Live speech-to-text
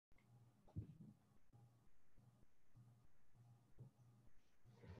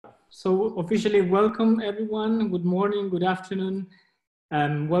So officially welcome everyone. Good morning, good afternoon.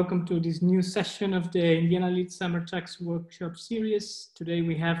 Welcome to this new session of the Indiana Leeds Summer Tax Workshop Series. Today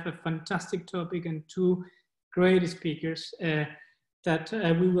we have a fantastic topic and two great speakers that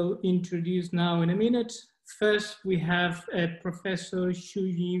we will introduce now in a minute. First, we have Professor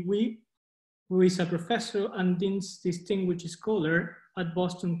Shuyi Oei, who is a professor and Dean's Distinguished Scholar at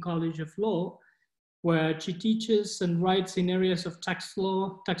Boston College of Law, where she teaches and writes in areas of tax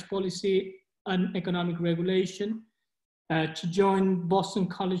law, tax policy, and economic regulation. She joined Boston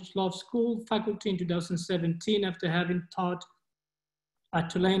College Law School faculty in 2017 after having taught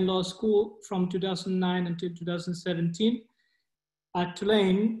at Tulane Law School from 2009 until 2017. At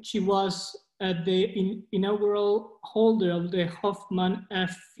Tulane, she was the inaugural holder of the Hoffman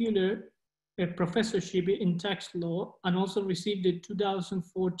F. Fuller professorship in tax law, and also received the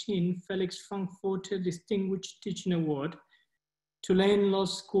 2014 Felix Frankfurter Distinguished Teaching Award, Tulane Law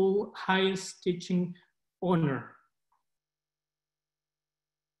School highest teaching honor.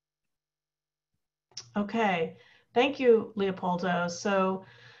 Okay, thank you, Leopoldo. So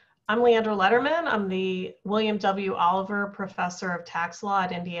I'm Leandra Lederman. I'm the William W. Oliver Professor of Tax Law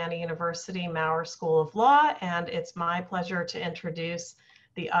at Indiana University Maurer School of Law, and it's my pleasure to introduce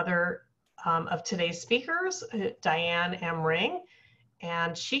the other of today's speakers, Diane M. Ring,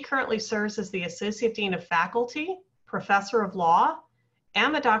 and she currently serves as the Associate Dean of Faculty, Professor of Law,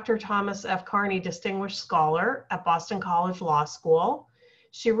 and the Dr. Thomas F. Carney Distinguished Scholar at Boston College Law School.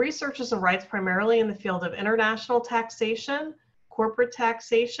 She researches and writes primarily in the field of international taxation, corporate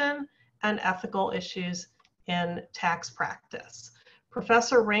taxation, and ethical issues in tax practice.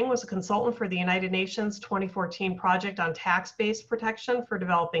 Professor Ring was a consultant for the United Nations 2014 Project on Tax-Based Protection for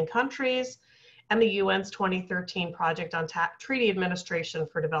Developing Countries and the UN's 2013 Project on Treaty Administration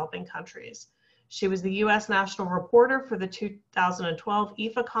for Developing Countries. She was the U.S. National Reporter for the 2012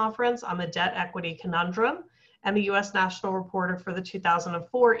 IFA Conference on the Debt Equity Conundrum and the U.S. National Reporter for the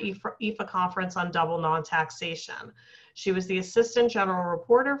 2004 IFA Conference on Double Non-Taxation. She was the Assistant General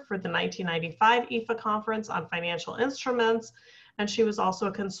Reporter for the 1995 IFA Conference on Financial Instruments, and she was also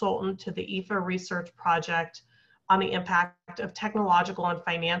a consultant to the IFA Research Project on the impact of technological and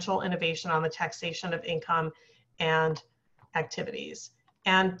financial innovation on the taxation of income and activities.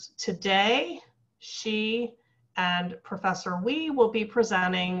 And today, she and Professor Oei will be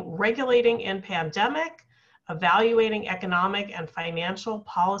presenting Regulating in Pandemic, Evaluating Economic and Financial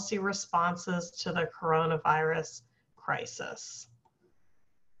Policy Responses to the Coronavirus Crisis.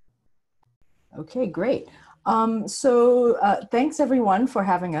 Okay, great. Thanks everyone for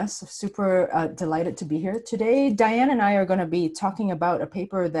having us. Super delighted to be here today. Diane and I are going to be talking about a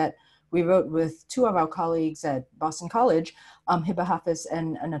paper that we wrote with two of our colleagues at Boston College, Hiba Hafiz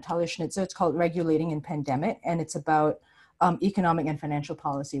and Natalia Schnitzer. It's called Regulating in Pandemic, and it's about economic and financial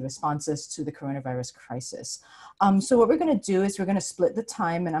policy responses to the coronavirus crisis. So what we're going to do is we're going to split the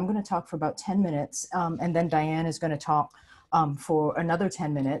time, and I'm going to talk for about 10 minutes, and then Diane is going to talk for another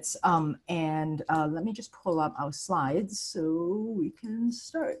 10 minutes. Let me just pull up our slides so we can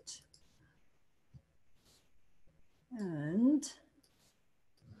start. And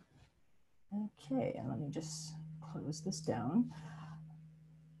okay, and let me just close this down.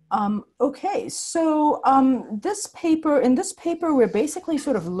 Okay, so in this paper, we're basically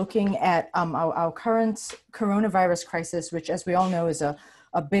sort of looking at our current coronavirus crisis, which, as we all know, is a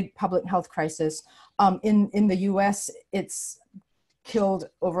big public health crisis. In the US, it's killed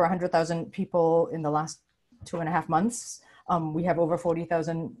over 100,000 people in the last 2.5 months. We have over 40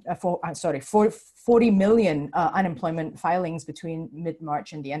 million unemployment filings between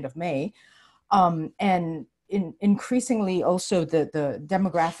mid-March and the end of May. Increasingly also the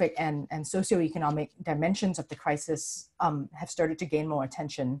demographic and socioeconomic dimensions of the crisis have started to gain more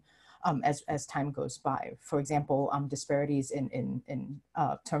attention as time goes by. For example, disparities in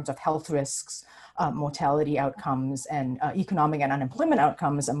terms of health risks, mortality outcomes, and economic and unemployment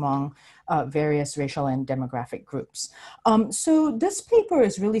outcomes among various racial and demographic groups. So this paper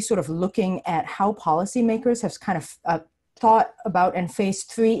is really sort of looking at how policymakers have kind of thought about and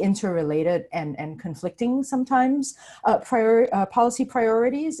faced three interrelated and conflicting sometimes policy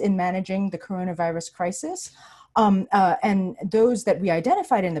priorities in managing the coronavirus crisis. And those that we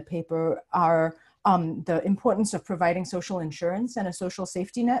identified in the paper are the importance of providing social insurance and a social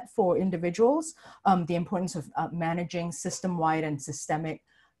safety net for individuals, the importance of managing system-wide and systemic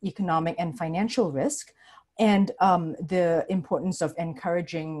economic and financial risk, and the importance of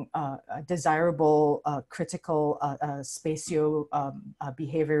encouraging desirable, critical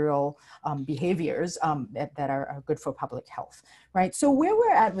spatio-behavioral behaviors that are good for public health, right? So where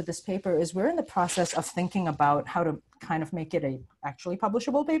we're at with this paper is we're in the process of thinking about how to kind of make it a actually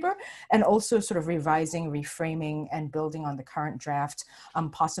publishable paper, and also sort of revising, reframing, and building on the current draft,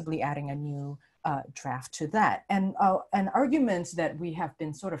 possibly adding a new draft to that. And an argument that we have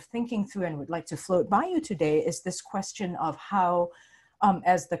been sort of thinking through and would like to float by you today is this question of how,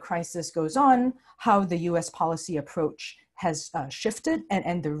 as the crisis goes on, how the US policy approach has shifted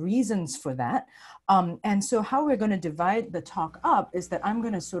and the reasons for that. And so how we're going to divide the talk up is that I'm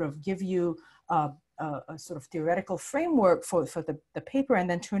going to sort of give you a sort of theoretical framework for the paper, and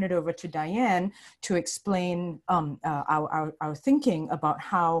then turn it over to Diane to explain our thinking about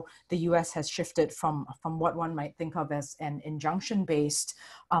how the US has shifted from what one might think of as an injunction-based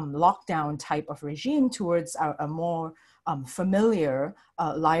lockdown type of regime towards a more familiar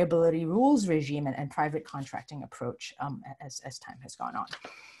liability rules regime and private contracting approach as time has gone on.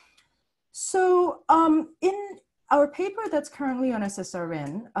 So in our paper that's currently on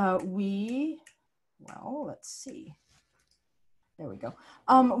SSRN, well, let's see. There we go.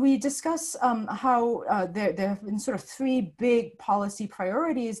 We discuss how there have been sort of three big policy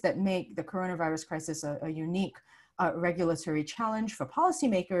priorities that make the coronavirus crisis a unique regulatory challenge for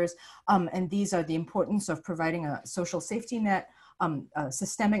policymakers. And these are the importance of providing a social safety net,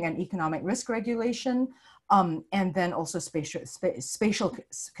 systemic and economic risk regulation, and then also spatial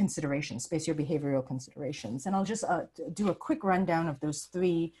considerations, spatio-behavioral considerations. And I'll just do a quick rundown of those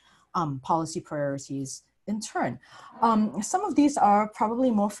three policy priorities in turn. Some of these are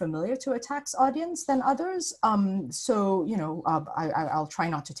probably more familiar to a tax audience than others. So, you know, I'll try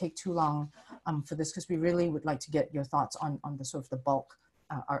not to take too long for this, because we really would like to get your thoughts on the sort of the bulk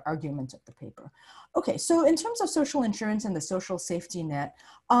argument of the paper. Okay, so in terms of social insurance and the social safety net,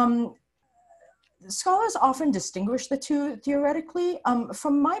 scholars often distinguish the two theoretically.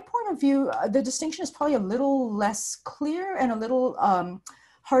 From my point of view, the distinction is probably a little less clear and a little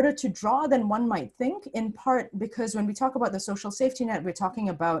harder to draw than one might think, in part because when we talk about the social safety net, we're talking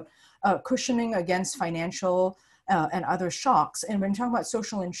about cushioning against financial and other shocks. And when you're talking about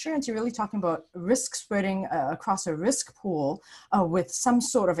social insurance, you're really talking about risk spreading across a risk pool with some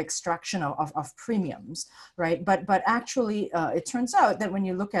sort of extraction of premiums, right? But actually, it turns out that when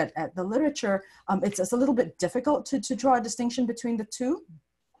you look at the literature, it's a little bit difficult to draw a distinction between the two.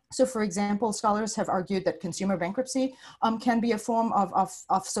 So for example, scholars have argued that consumer bankruptcy can be a form of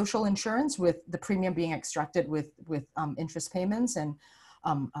social insurance, with the premium being extracted with interest payments and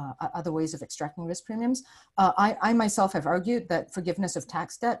other ways of extracting risk premiums. I myself have argued that forgiveness of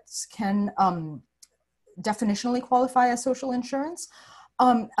tax debts can definitionally qualify as social insurance.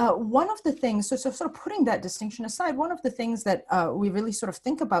 One of the things, so sort of putting that distinction aside, one of the things that we really sort of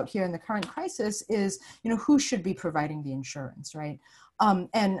think about here in the current crisis is, you know, who should be providing the insurance, right?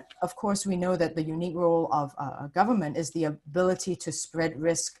 And of course, we know that the unique role of government is the ability to spread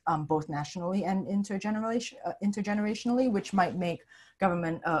risk both nationally and intergenerationally, which might make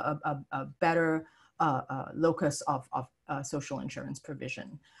government a better locus of social insurance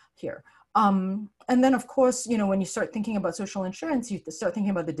provision here. And then, of course, you know, when you start thinking about social insurance, you start thinking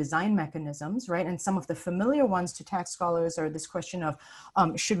about the design mechanisms, right? And some of the familiar ones to tax scholars are this question of,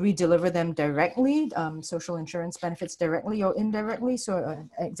 should we deliver them directly, social insurance benefits directly or indirectly? So an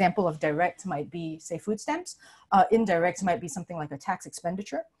example of direct might be, say, food stamps. Indirect might be something like a tax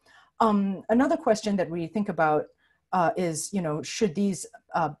expenditure. Another question that we think about is, you know, should these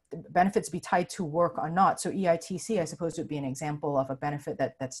benefits be tied to work or not? So EITC, I suppose, would be an example of a benefit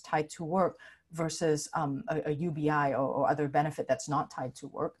that's tied to work versus a UBI or other benefit that's not tied to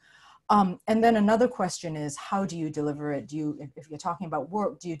work. And then another question is, how do you deliver it? If you're talking about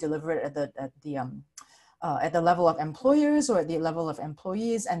work, do you deliver it at the level of employers or at the level of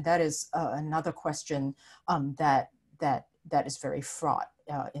employees? And that is another question that is very fraught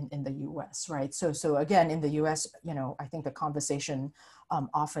in the US, right? So again, in the US, you know, I think the conversation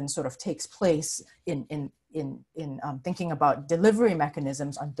often sort of takes place in thinking about delivery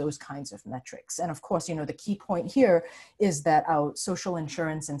mechanisms on those kinds of metrics. And of course, you know, the key point here is that our social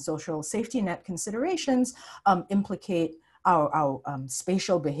insurance and social safety net considerations implicate our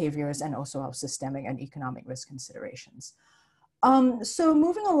spatial behaviors and also our systemic and economic risk considerations. So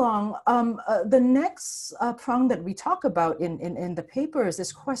moving along, the next prong that we talk about in the paper is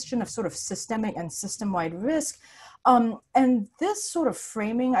this question of sort of systemic and system-wide risk. And this sort of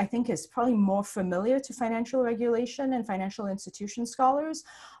framing, I think, is probably more familiar to financial regulation and financial institution scholars.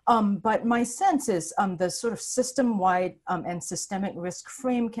 But my sense is the sort of system-wide and systemic risk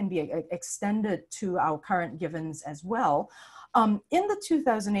frame can be extended to our current givens as well. In the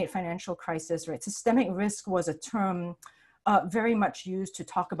 2008 financial crisis, right, systemic risk was a term very much used to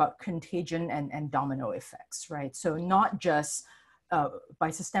talk about contagion and domino effects, right? So not just by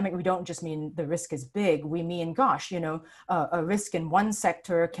systemic, we don't just mean the risk is big. We mean, gosh, you know, a risk in one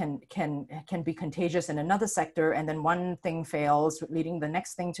sector can be contagious in another sector, and then one thing fails, leading the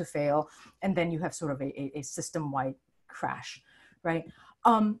next thing to fail, and then you have sort of a system-wide crash, right?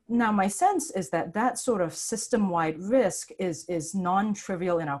 Now, my sense is that that sort of system-wide risk is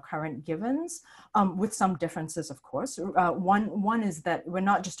non-trivial in our current givens, with some differences, of course. One is that we're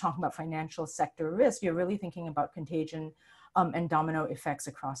not just talking about financial sector risk, you're really thinking about contagion and domino effects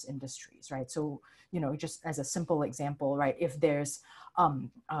across industries, right? So, you know, just as a simple example, right, if there's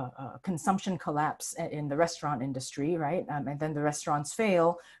consumption collapse in the restaurant industry, right, and then the restaurants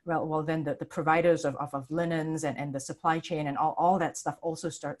fail, well then the providers of linens and the supply chain and all that stuff also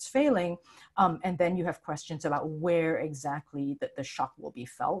starts failing, and then you have questions about where exactly the shock will be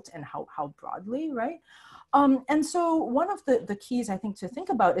felt and how broadly, right? And so one of the keys I think to think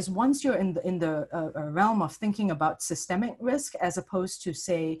about is once you're in the realm of thinking about systemic risk as opposed to,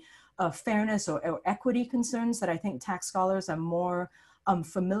 say, fairness or equity concerns that I think tax scholars are more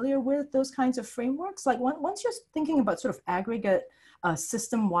familiar with, those kinds of frameworks. Like once you're thinking about sort of aggregate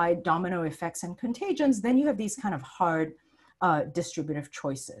system-wide domino effects and contagions, then you have these kind of hard distributive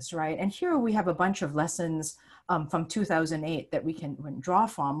choices, right? And here we have a bunch of lessons from 2008 that we can draw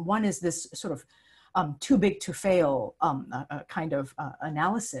from. One is this sort of too big to fail kind of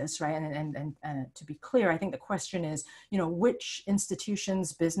analysis, right? And to be clear, I think the question is, you know, which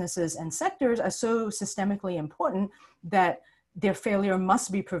institutions, businesses, and sectors are so systemically important that their failure must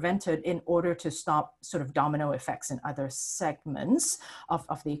be prevented in order to stop sort of domino effects in other segments of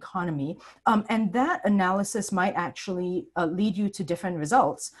the economy. And that analysis might actually lead you to different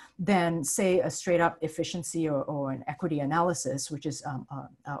results than, say, a straight up efficiency or an equity analysis, which is,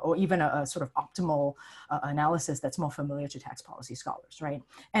 or even a sort of optimal analysis that's more familiar to tax policy scholars, right?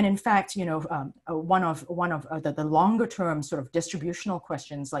 And in fact, you know, one of the longer term sort of distributional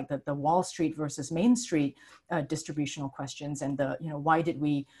questions, like the Wall Street versus Main Street distributional questions, and the, you know, why did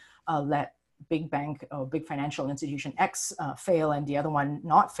we let big bank or big financial institution X fail and the other one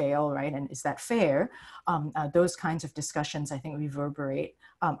not fail, right? And is that fair? Those kinds of discussions, I think, reverberate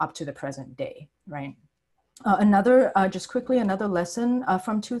up to the present day, right? Just quickly, another lesson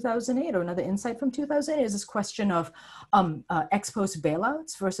from 2008, or another insight from 2008, is this question of ex post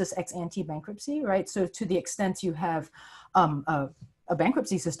bailouts versus ex ante bankruptcy, right? So to the extent you have a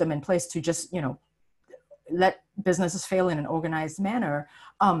bankruptcy system in place to just, you know, let businesses fail in an organized manner,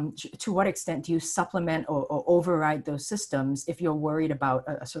 to what extent do you supplement or override those systems if you're worried about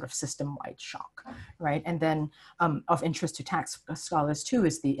a sort of system-wide shock, right? And then of interest to tax scholars too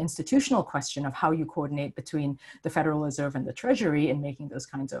is the institutional question of how you coordinate between the Federal Reserve and the Treasury in making those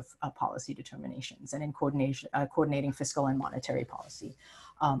kinds of policy determinations, and in coordinating fiscal and monetary policy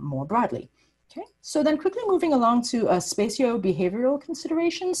more broadly. Okay, so then quickly moving along to spatio-behavioral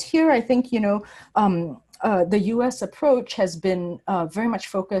considerations. Here, I think, you know, the US approach has been very much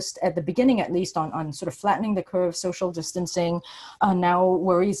focused at the beginning, at least, on sort of flattening the curve, social distancing, now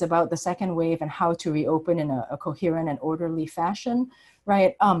worries about the second wave and how to reopen in a coherent and orderly fashion,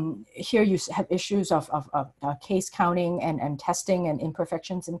 right? Here you have issues of case counting and testing and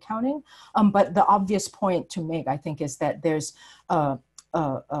imperfections in counting. But the obvious point to make, I think, is that there's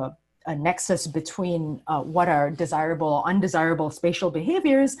a nexus between what are desirable or undesirable spatial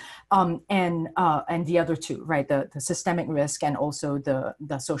behaviors and the other two, right? The systemic risk and also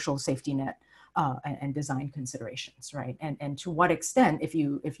the social safety net and design considerations, right? And to what extent, if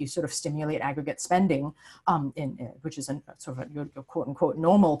you sort of stimulate aggregate spending, which is sort of your quote unquote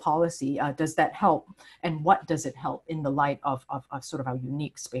normal policy, does that help? And what does it help in the light of sort of our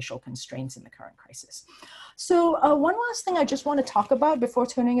unique spatial constraints in the current crisis? So one last thing I just want to talk about before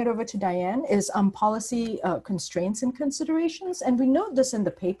turning it over to Diane is policy constraints and considerations. And we note this in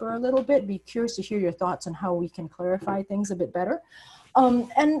the paper a little bit. Be curious to hear your thoughts on how we can clarify things a bit better.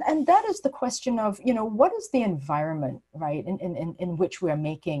 And that is the question of, you know, what is the environment, right, in which we're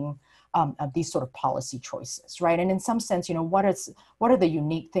making these sort of policy choices, right? And in some sense, you know, what are the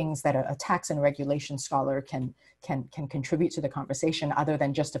unique things that a tax and regulation scholar can can contribute to the conversation other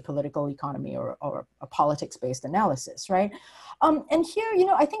than just a political economy or a politics-based analysis, right? And here, you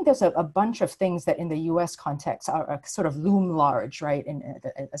know, I think there's a bunch of things that in the US context are sort of loom large, right,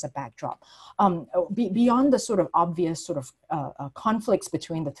 as a backdrop. Beyond the sort of obvious sort of conflicts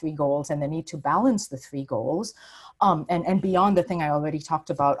between the three goals and the need to balance the three goals, and beyond the thing I already talked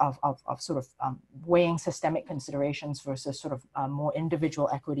about of sort of weighing systemic considerations versus sort of more individual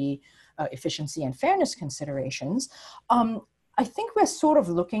equity, efficiency, and fairness considerations, I think we're sort of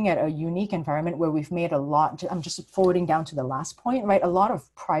looking at a unique environment where we've made a lot, I'm just forwarding down to the last point, right? A lot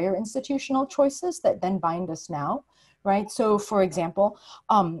of prior institutional choices that then bind us now, right? So for example,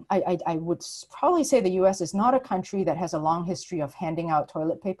 I would probably say the US is not a country that has a long history of handing out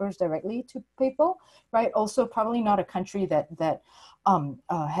toilet papers directly to people, right? Also probably not a country that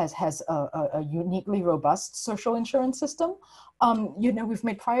has a uniquely robust social insurance system. You know, we've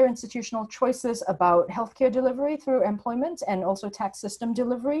made prior institutional choices about healthcare delivery through employment and also tax system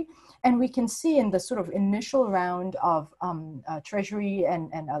delivery. And we can see in the sort of initial round of Treasury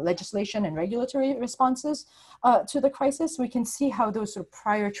and legislation and regulatory responses to the crisis, we can see how those sort of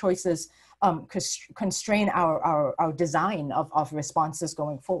prior choices constrain our design of responses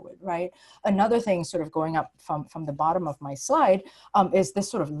going forward, right? Another thing sort of going up from the bottom of my slide is this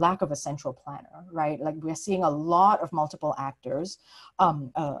sort of lack of a central planner, right? Like we're seeing a lot of multiple actors,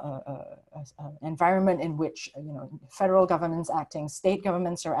 environment in which, you know, federal governments acting, state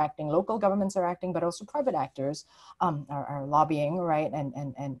governments are acting, local governments are acting, but also private actors are lobbying, right?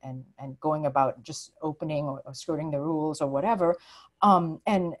 And going about just opening or skirting the rules or whatever.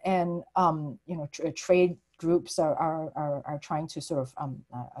 You know, trade groups are trying to sort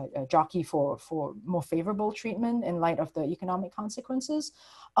of jockey for more favorable treatment in light of the economic consequences.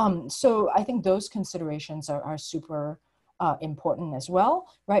 So I think those considerations are super important as well,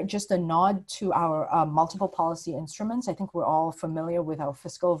 right? Just a nod to our multiple policy instruments. I think we're all familiar with our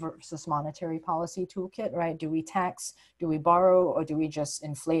fiscal versus monetary policy toolkit, right? Do we tax, do we borrow, or do we just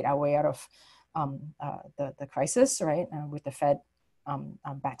inflate our way out of the crisis, right? With the Fed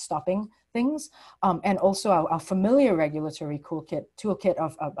backstopping things, and also our familiar regulatory toolkit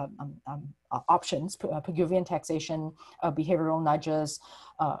of options, Pigouvian taxation, behavioral nudges,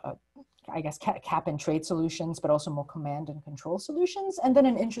 I guess cap and trade solutions, but also more command and control solutions. And then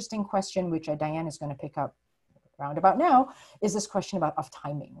an interesting question, which Diane is going to pick up roundabout now, is this question of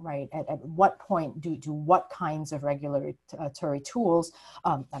timing, right? At what point do what kinds of regulatory tools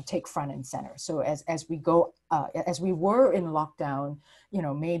take front and center? So as we go, as we were in lockdown, you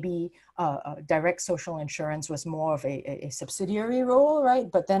know, maybe direct social insurance was more of a subsidiary role,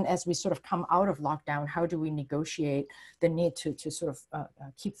 right? But then as we sort of come out of lockdown, how do we negotiate the need to sort of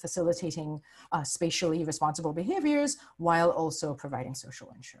keep facilitating spatially responsible behaviors while also providing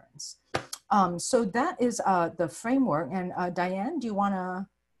social insurance? So that is the framework. And Diane, do you want to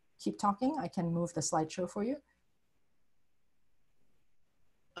keep talking? I can move the slideshow for you.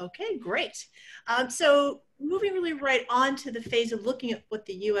 Okay, great. So moving really right on to the phase of looking at what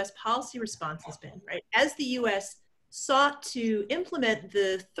the US policy response has been, right? As the US sought to implement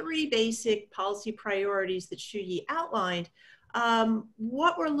the three basic policy priorities that Shuyi outlined,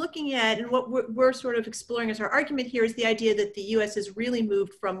 what we're looking at and what we're sort of exploring as our argument here is the idea that the US has really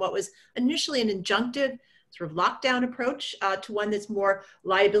moved from what was initially an injunctive sort of lockdown approach to one that's more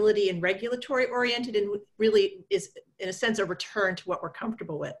liability and regulatory oriented and really is in a sense a return to what we're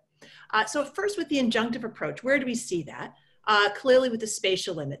comfortable with. So first with the injunctive approach, where do we see that? Clearly with the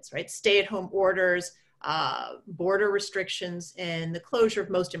spatial limits, right? Stay-at-home orders, border restrictions, and the closure of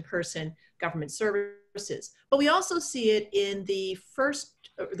most in-person government services. But we also see it in the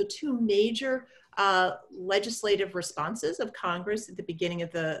two major legislative responses of Congress at the beginning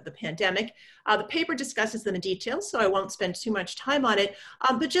of the pandemic. The paper discusses them in detail, so I won't spend too much time on it,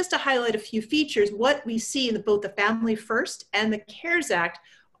 but just to highlight a few features, what we see in both the Family First and the CARES Act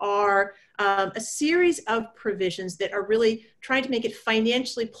are a series of provisions that are really trying to make it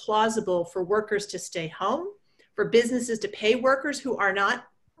financially plausible for workers to stay home, for businesses to pay workers who are not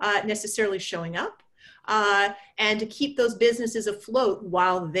necessarily showing up, and to keep those businesses afloat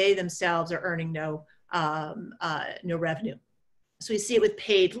while they themselves are earning no revenue. So we see it with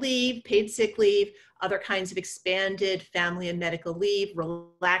paid leave, paid sick leave, other kinds of expanded family and medical leave,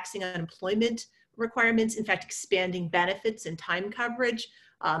 relaxing unemployment requirements, in fact, expanding benefits and time coverage,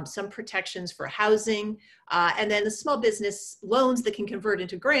 some protections for housing, and then the small business loans that can convert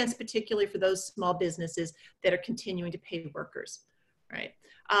into grants, particularly for those small businesses that are continuing to pay workers, right?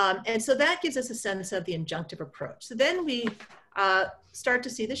 And so that gives us a sense of the injunctive approach. So then we start to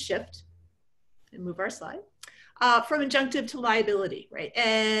see the shift, and move our slide, from injunctive to liability, right?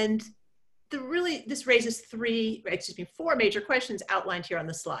 And this raises four major questions outlined here on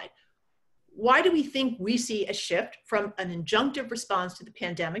the slide. Why do we think we see a shift from an injunctive response to the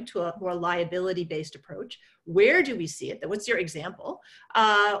pandemic to a more liability-based approach? Where do we see it? What's your example?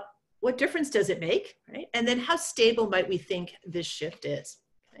 What difference does it make, right? And then how stable might we think this shift is?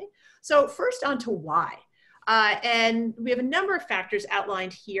 Okay? So first on to why. And we have a number of factors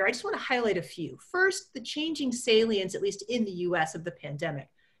outlined here. I just want to highlight a few. First, the changing salience, at least in the US, of the pandemic.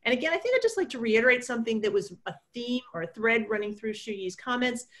 And again, I think I'd just like to reiterate something that was a theme or a thread running through Shuyi's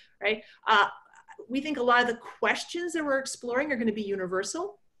comments, right? We think a lot of the questions that we're exploring are going to be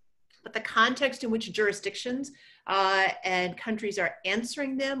universal, but the context in which jurisdictions and countries are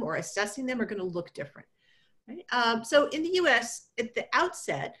answering them or assessing them are going to look different. Right? So in the US, at the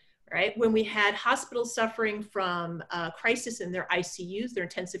outset, right, when we had hospitals suffering from crisis in their ICUs, their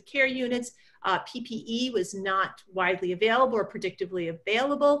intensive care units, PPE was not widely available or predictably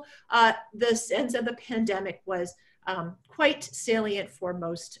available. The sense of the pandemic was quite salient for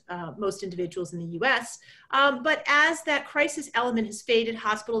most individuals in the US. But as that crisis element has faded,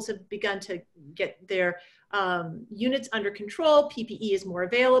 hospitals have begun to get their units under control, PPE is more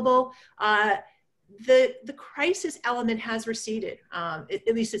available. The crisis element has receded,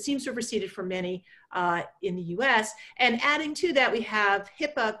 at least it seems to have receded for many in the US. And adding to that, we have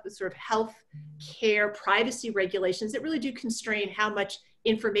HIPAA, sort of health care privacy regulations that really do constrain how much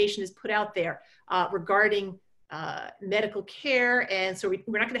information is put out there regarding medical care. And so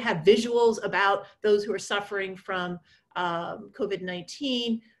we're not going to have visuals about those who are suffering from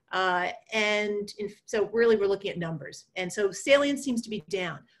COVID-19. So really we're looking at numbers. And so salience seems to be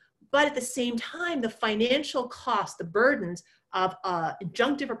down. But at the same time, the financial cost, the burdens of an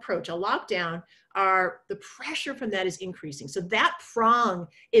injunctive approach, a lockdown, the pressure from that is increasing. So that prong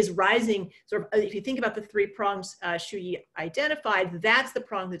is rising. Sort of, if you think about the three prongs Shuyi identified, that's the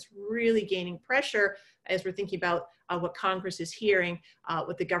prong that's really gaining pressure as we're thinking about what Congress is hearing,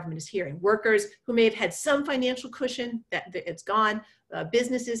 what the government is hearing. Workers who may have had some financial cushion, that it's gone.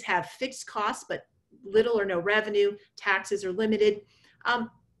 Businesses have fixed costs, but little or no revenue. Taxes are limited.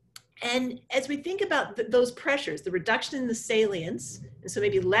 And as we think about those pressures, the reduction in the salience, and so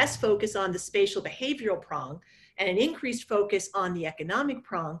maybe less focus on the spatial behavioral prong and an increased focus on the economic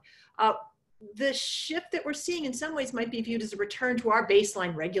prong, the shift that we're seeing in some ways might be viewed as a return to our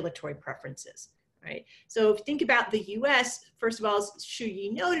baseline regulatory preferences, right? So if you think about the US, first of all, as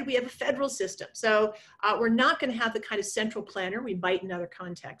Shuyi noted, we have a federal system. So we're not going to have the kind of central planner we might in other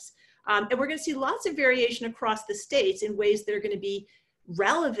contexts. And we're going to see lots of variation across the states in ways that are going to be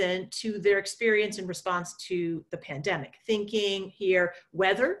relevant to their experience in response to the pandemic. Thinking here,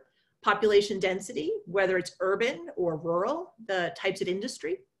 weather, population density, whether it's urban or rural, the types of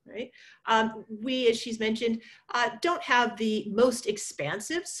industry, right? We, as she's mentioned, don't have the most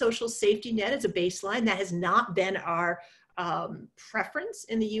expansive social safety net as a baseline. That has not been our preference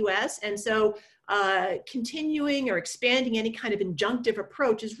in the US. And so continuing or expanding any kind of injunctive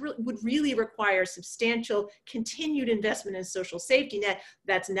approach would really require substantial continued investment in social safety net.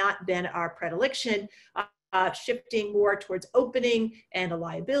 That's not been our predilection. Shifting more towards opening and a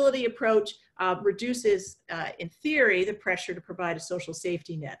liability approach reduces, in theory, the pressure to provide a social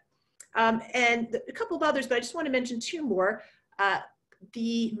safety net. And a couple of others, but I just want to mention two more.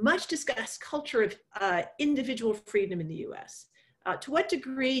 The much discussed culture of individual freedom in the US. To what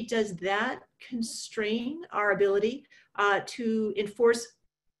degree does that constrain our ability to enforce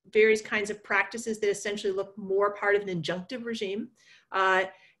various kinds of practices that essentially look more part of an injunctive regime?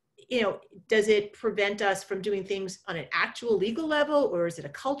 Does it prevent us from doing things on an actual legal level, or is it a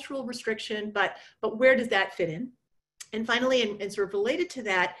cultural restriction? But where does that fit in? And finally, and sort of related to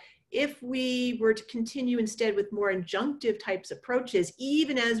that, if we were to continue instead with more injunctive types approaches,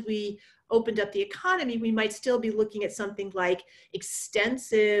 even as we opened up the economy, we might still be looking at something like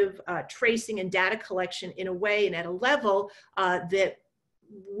extensive tracing and data collection in a way and at a level that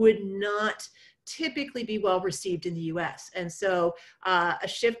would not typically be well received in the US. And so a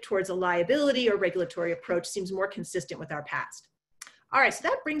shift towards a liability or regulatory approach seems more consistent with our past. All right, so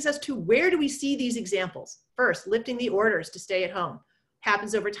that brings us to where do we see these examples? First, lifting the orders to stay at home.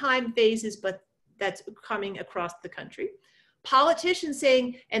 Happens over time, phases, but that's coming across the country. Politicians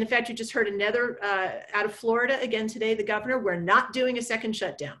saying, and in fact, you just heard another out of Florida again today, the governor, we're not doing a second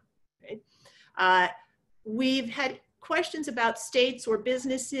shutdown. Right? We've had questions about states or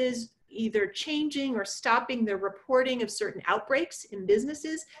businesses either changing or stopping their reporting of certain outbreaks in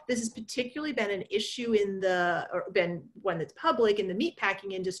businesses. This has particularly been an issue or been one that's public in the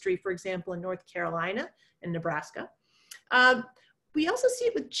meatpacking industry, for example, in North Carolina and Nebraska. We also see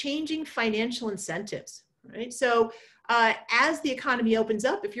it with changing financial incentives, right? So as the economy opens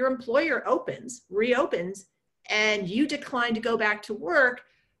up, if your employer reopens, and you decline to go back to work,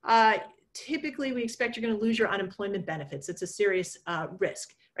 typically we expect you're going to lose your unemployment benefits. It's a serious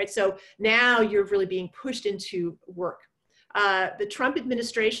risk, right? So now you're really being pushed into work. The Trump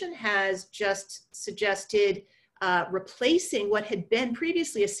administration has just suggested replacing what had been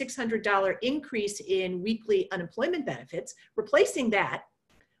previously a $600 increase in weekly unemployment benefits, replacing that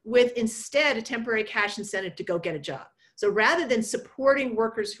with instead a temporary cash incentive to go get a job. So rather than supporting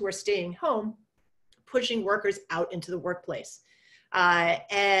workers who are staying home, pushing workers out into the workplace.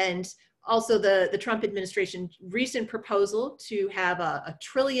 And also the Trump administration's recent proposal to have a $1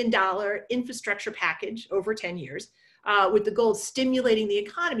 trillion infrastructure package over 10 years with the goal of stimulating the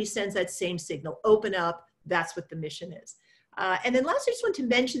economy sends that same signal, open up, that's what the mission is. And then last, I just want to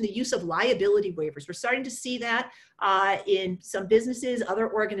mention the use of liability waivers. We're starting to see that in some businesses,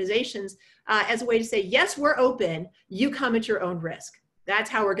 other organizations, as a way to say, yes, we're open, you come at your own risk. That's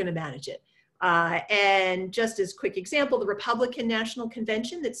how we're going to manage it. And just as a quick example, the Republican National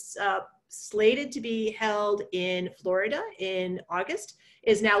Convention that's slated to be held in Florida in August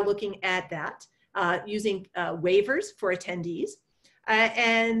is now looking at that, using waivers for attendees.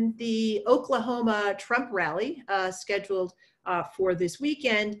 And the Oklahoma Trump rally scheduled for this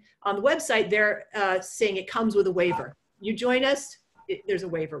weekend, on the website, they're saying it comes with a waiver. You join us, there's a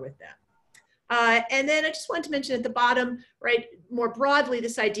waiver with that. And then I just wanted to mention at the bottom, right, more broadly,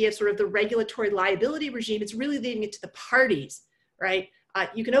 this idea of sort of the regulatory liability regime, it's really leaving it to the parties, right?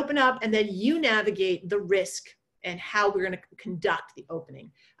 You can open up and then you navigate the risk and how we're going to conduct the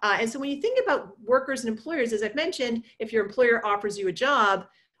opening. And so when you think about workers and employers, as I've mentioned, if your employer offers you a job,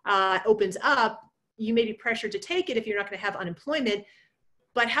 opens up, you may be pressured to take it if you're not going to have unemployment.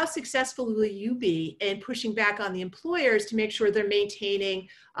 But how successful will you be in pushing back on the employers to make sure they're maintaining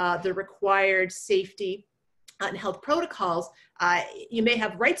the required safety and health protocols? You may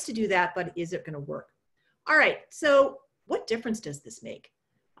have rights to do that, but is it going to work? All right, so what difference does this make?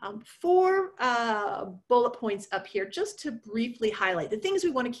 4 bullet points up here, just to briefly highlight the things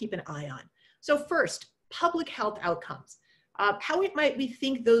we want to keep an eye on. So first, public health outcomes. How might we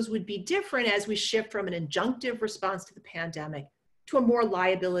think those would be different as we shift from an injunctive response to the pandemic to a more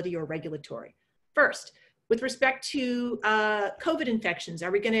liability or regulatory? First, with respect to COVID infections,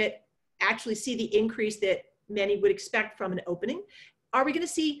 are we going to actually see the increase that many would expect from an opening? Are we going to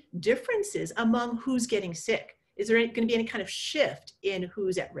see differences among who's getting sick? Is there going to be any kind of shift in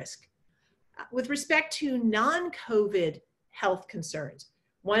who's at risk? With respect to non-COVID health concerns,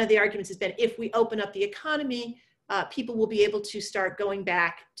 one of the arguments has been if we open up the economy, people will be able to start going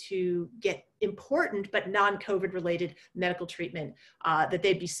back to get important but non-COVID related medical treatment that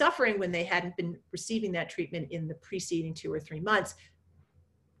they'd be suffering when they hadn't been receiving that treatment in the preceding 2 or 3 months.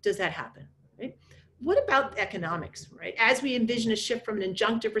 Does that happen? Right? What about economics, right? As we envision a shift from an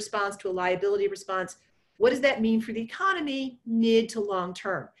injunctive response to a liability response, what does that mean for the economy mid to long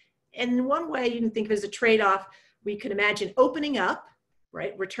term? And in one way, you can think of it as a trade-off. We could imagine opening up,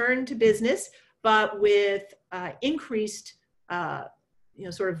 right? Return to business, but with increased,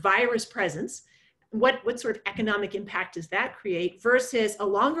 sort of virus presence. What sort of economic impact does that create versus a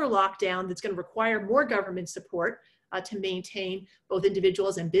longer lockdown that's going to require more government support to maintain both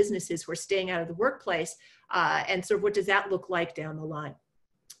individuals and businesses who are staying out of the workplace? And sort of what does that look like down the line?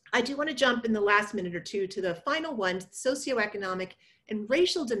 I do want to jump in the last minute or two to the final one, socioeconomic and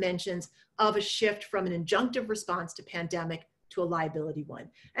racial dimensions of a shift from an injunctive response to pandemic to a liability one.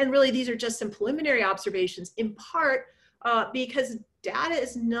 And really, these are just some preliminary observations, in part because data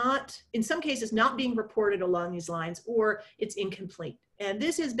is not, in some cases, not being reported along these lines, or it's incomplete. And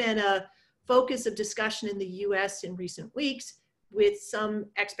this has been a focus of discussion in the US in recent weeks, with some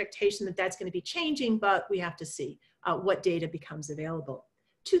expectation that that's going to be changing, but we have to see what data becomes available.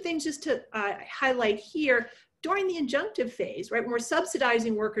 2 things just to highlight here. During the injunctive phase, right, when we're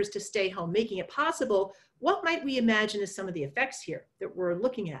subsidizing workers to stay home, making it possible, what might we imagine as some of the effects here that we're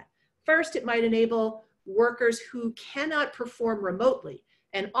looking at? First, it might enable workers who cannot perform remotely,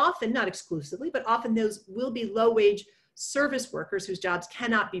 and often, not exclusively, but often those will be low-wage service workers whose jobs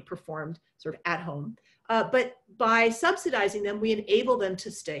cannot be performed sort of at home. But by subsidizing them, we enable them to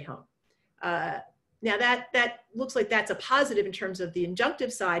stay home. Now that looks like that's a positive in terms of the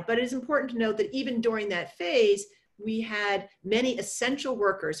injunctive side, but it is important to note that even during that phase, we had many essential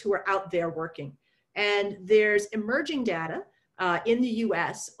workers who are out there working. And there's emerging data in the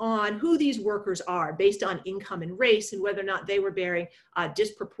US on who these workers are based on income and race, and whether or not they were bearing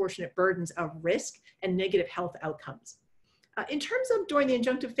disproportionate burdens of risk and negative health outcomes. In terms of during the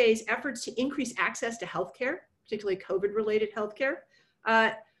injunctive phase, efforts to increase access to healthcare, particularly COVID-related healthcare,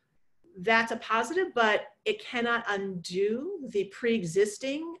 that's a positive, but it cannot undo the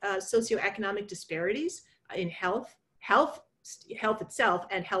pre-existing socioeconomic disparities in health itself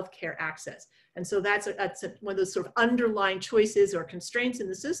and healthcare access. And so that's one of those sort of underlying choices or constraints in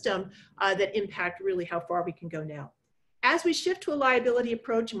the system that impact really how far we can go now. As we shift to a liability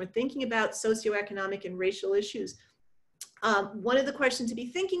approach and we're thinking about socioeconomic and racial issues, one of the questions to be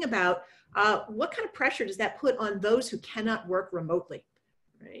thinking about, what kind of pressure does that put on those who cannot work remotely,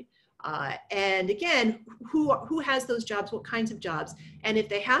 right? And again, who has those jobs, what kinds of jobs? And if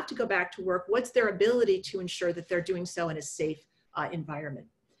they have to go back to work, what's their ability to ensure that they're doing so in a safe environment?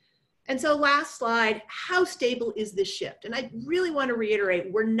 And so last slide, how stable is this shift? And I really want to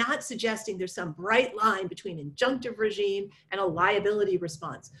reiterate, we're not suggesting there's some bright line between injunctive regime and a liability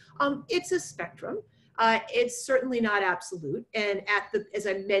response. It's a spectrum. It's certainly not absolute. And as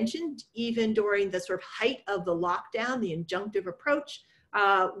I mentioned, even during the sort of height of the lockdown, the injunctive approach,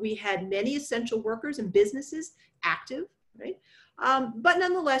 we had many essential workers and businesses active, right? But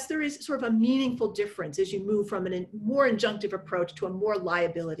nonetheless, there is sort of a meaningful difference as you move from a more injunctive approach to a more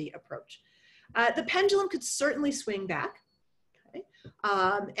liability approach. The pendulum could certainly swing back, okay?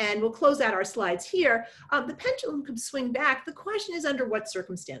 And we'll close out our slides here. The pendulum could swing back. The question is under what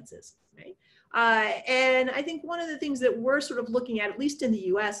circumstances, right? And I think one of the things that we're sort of looking at least in the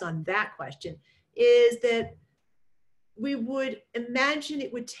US on that question, is that we would imagine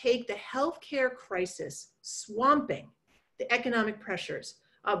it would take the healthcare crisis swamping the economic pressures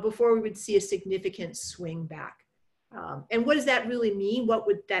before we would see a significant swing back. And what does that really mean? What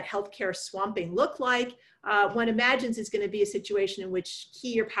would that healthcare swamping look like? One imagines it's going to be a situation in which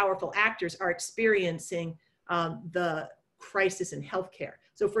key or powerful actors are experiencing the crisis in healthcare.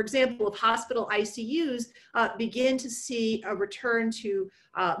 So for example, if hospital ICUs begin to see a return to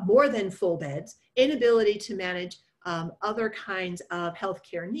more than full beds, inability to manage other kinds of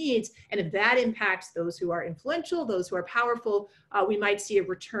healthcare needs, and if that impacts those who are influential, those who are powerful, we might see a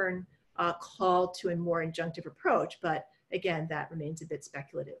return call to a more injunctive approach. But again, that remains a bit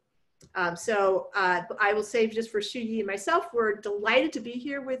speculative. So I will say just for Shuyi and myself, we're delighted to be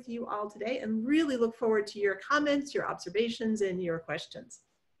here with you all today and really look forward to your comments, your observations, and your questions.